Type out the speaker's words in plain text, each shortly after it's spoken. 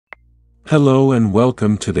Hello and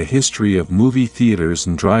welcome to the history of movie theaters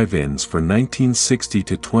and drive-ins for 1960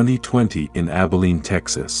 to 2020 in Abilene,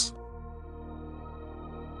 Texas.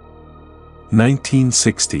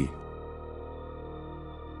 1960.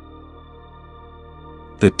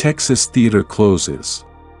 The Texas Theater closes.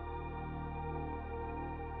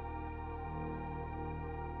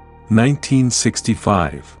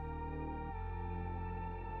 1965.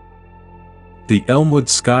 The Elmwood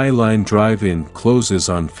Skyline Drive-In closes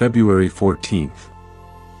on February 14th.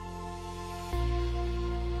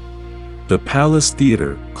 The Palace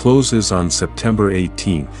Theater closes on September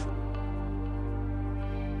 18th.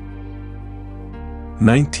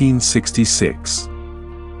 1966.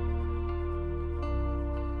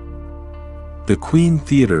 The Queen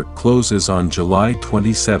Theater closes on July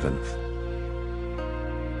 27th.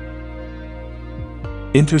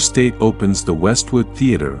 Interstate opens the Westwood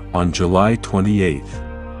Theater on July 28.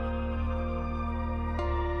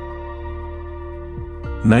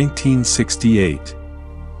 1968.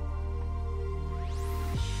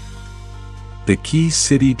 The Key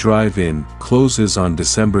City Drive-In closes on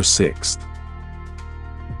December 6.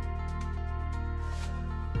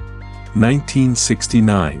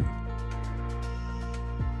 1969.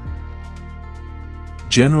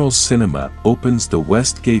 General Cinema opens the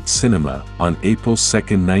Westgate Cinema on April 2,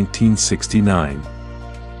 1969.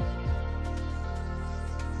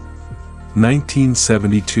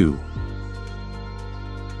 1972.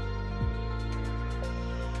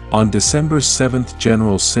 On December 7,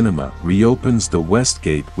 General Cinema reopens the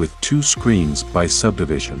Westgate with 2 screens by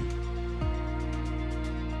subdivision.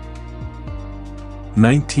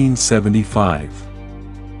 1975.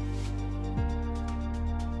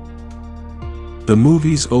 The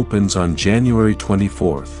Movies opens on January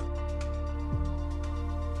 24th.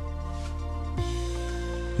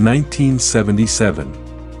 1977.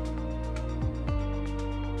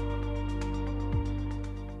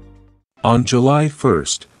 On July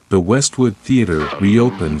 1st, the Westwood Theater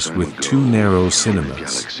reopens with 2 narrow cinemas.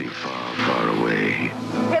 Galaxy far, far away.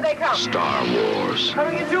 Here they come. Star Wars.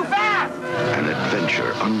 Coming in too fast. An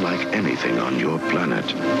adventure unlike anything on your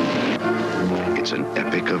planet. It's an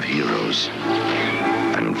epic of heroes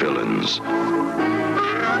and villains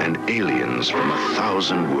and aliens from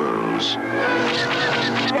 1,000 worlds.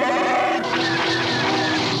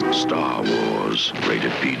 Star Wars,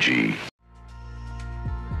 rated PG.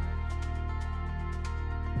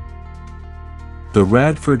 The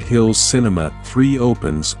Radford Hills Cinema 3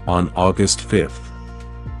 opens on August 5th.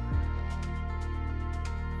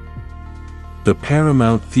 The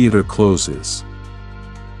Paramount Theater closes.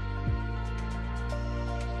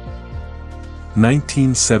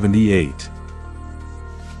 1978.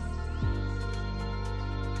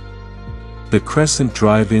 The Crescent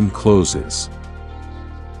Drive-In closes.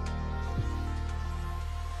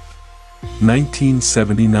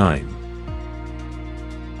 1979.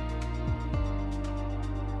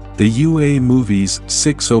 The UA Movies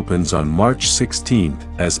 6 opens on March 16th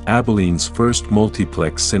as Abilene's first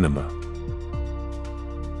multiplex cinema.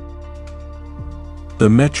 The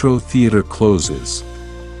Metro Theater closes.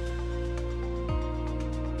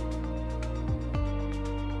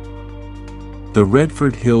 The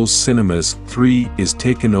Redford Hills Cinemas 3 is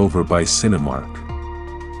taken over by Cinemark.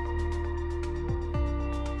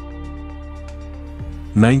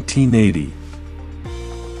 1980.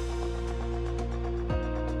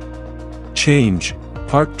 Change,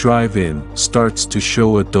 Park Drive-In starts to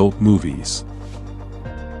show adult movies.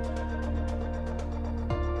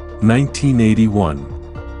 1981.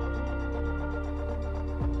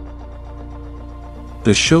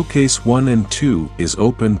 The Showcase 1 and 2 is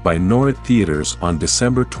opened by Norrit Theaters on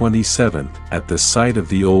December 27th at the site of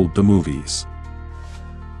the old The Movies.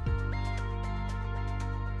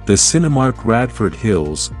 The Cinemark Radford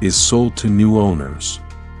Hills is sold to new owners.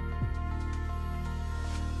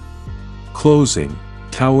 Closing,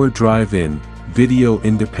 Tower Drive-In, Video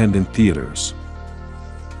Independent Theaters.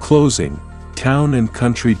 Closing, Town and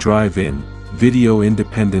Country Drive-In, Video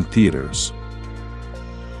Independent Theaters.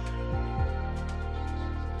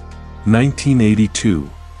 1982.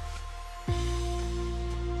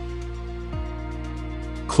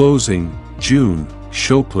 Closing, June,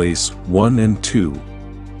 Showplace 1 and 2.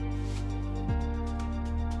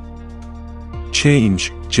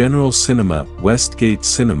 Change, General Cinema, Westgate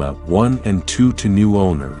Cinema 1 and 2 to new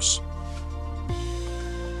owners.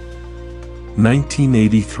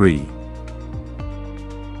 1983.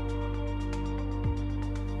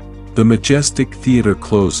 The Majestic Theater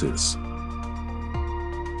closes.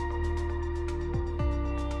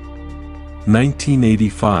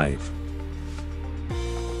 1985.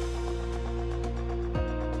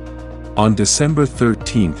 On December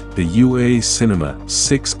 13th, the UA Cinema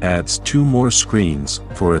 6 adds 2 more screens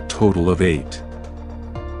for a total of 8.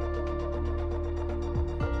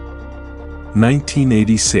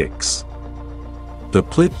 1986. The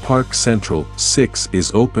Plit Park Central 6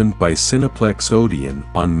 is opened by Cineplex Odeon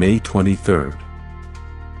on May 23.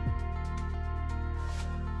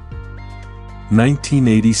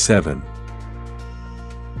 1987.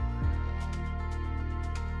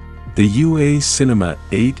 The UA Cinema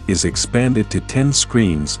 8 is expanded to 10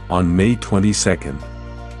 screens on May 22.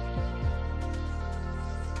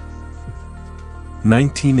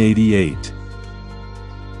 1988.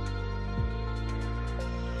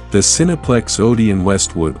 The Cineplex Odeon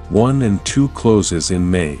Westwood 1 and 2 closes in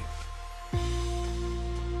May.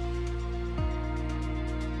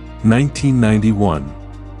 1991.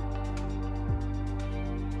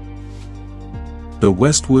 The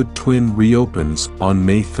Westwood Twin reopens on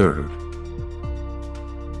May 3.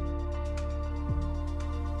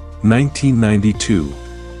 1992.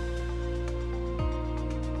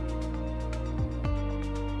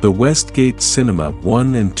 The Westgate Cinema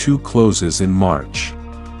 1 and 2 closes in March.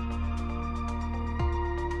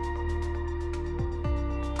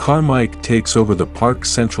 Carmike takes over the Park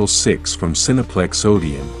Central 6 from Cineplex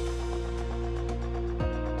Odeon.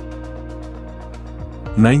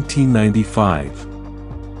 1995.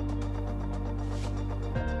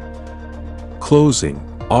 Closing,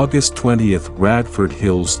 August 20th, Radford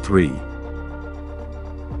Hills 3.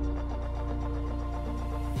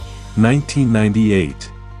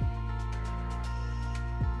 1998.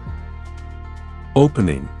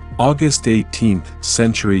 Opening, August 18th,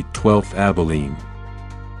 Century 12th Abilene.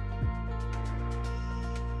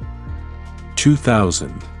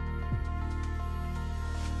 2000.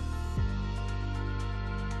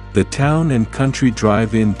 The Town and Country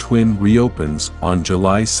Drive-In Twin reopens on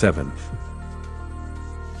July 7th.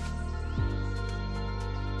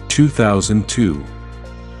 2002.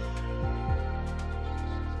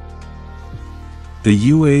 The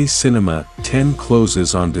UA Cinema 10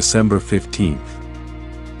 closes on December 15th.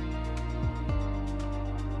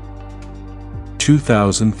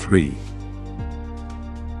 2003.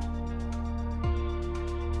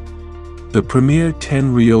 The Premiere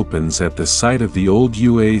 10 reopens at the site of the old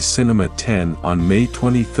UA Cinema 10 on May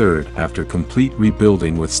 23 after complete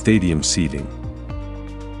rebuilding with stadium seating.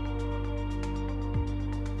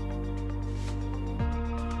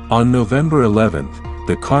 On November 11th,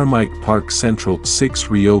 the Carmike Park Central 6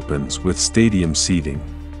 reopens with stadium seating.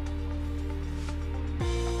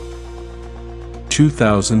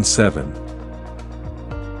 2007.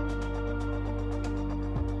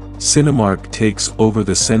 Cinemark takes over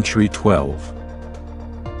the Century 12.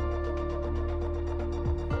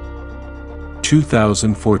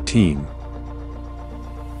 2014.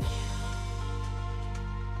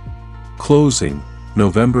 Closing,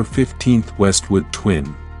 November 15th, Westwood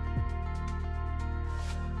Twin.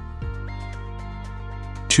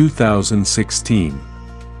 2016.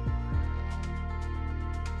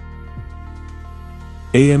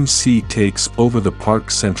 AMC takes over the Park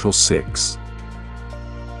Central 6.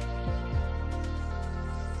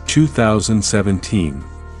 2017.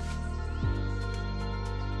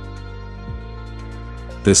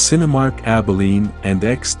 The Cinemark Abilene and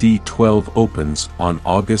XD12 opens on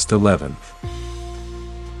August 11th.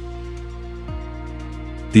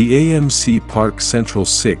 The AMC Park Central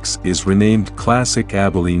 6 is renamed Classic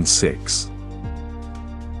Abilene 6.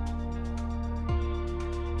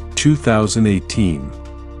 2018.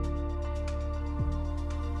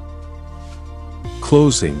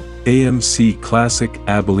 Closing, AMC Classic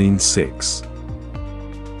Abilene 6.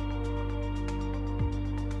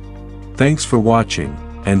 Thanks for watching,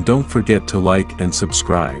 and don't forget to like and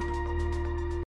subscribe.